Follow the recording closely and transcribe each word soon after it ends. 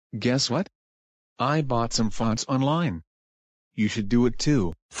Guess what? I bought some fonts online. You should do it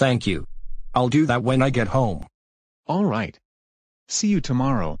too. Thank you. I'll do that when I get home. Alright. See you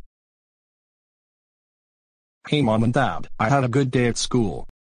tomorrow. Hey Mom and Dad, I had a good day at school.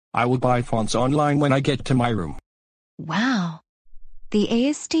 I will buy fonts online when I get to my room. Wow. The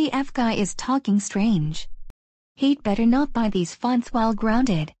ASDF guy is talking strange. He'd better not buy these fonts while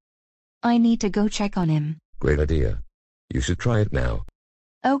grounded. I need to go check on him. Great idea. You should try it now.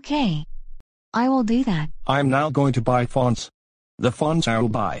 Okay. I will do that. I'm now going to buy fonts. The fonts I will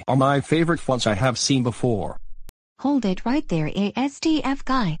buy are my favorite fonts I have seen before. Hold it right there, ASDF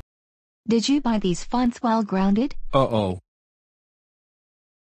guy. Did you buy these fonts while grounded? Uh-oh.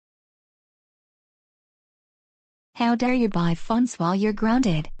 How dare you buy fonts while you're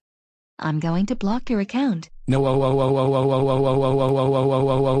grounded? I'm going to block your account. No.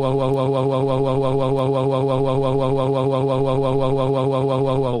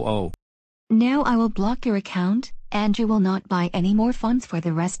 Now I will block your account, and you will not buy any more fonts for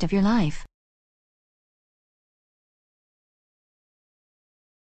the rest of your life.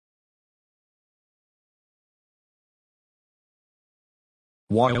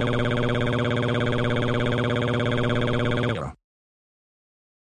 Why?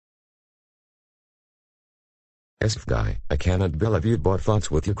 SF guy, I cannot believe you bought fonts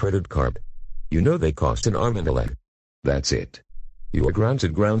with your credit card. You know they cost an arm and a leg. That's it. You are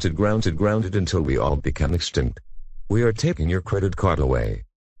grounded until we all become extinct. We are taking your credit card away.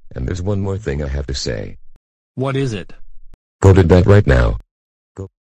 And there's one more thing I have to say. What is it? Go to bed right now.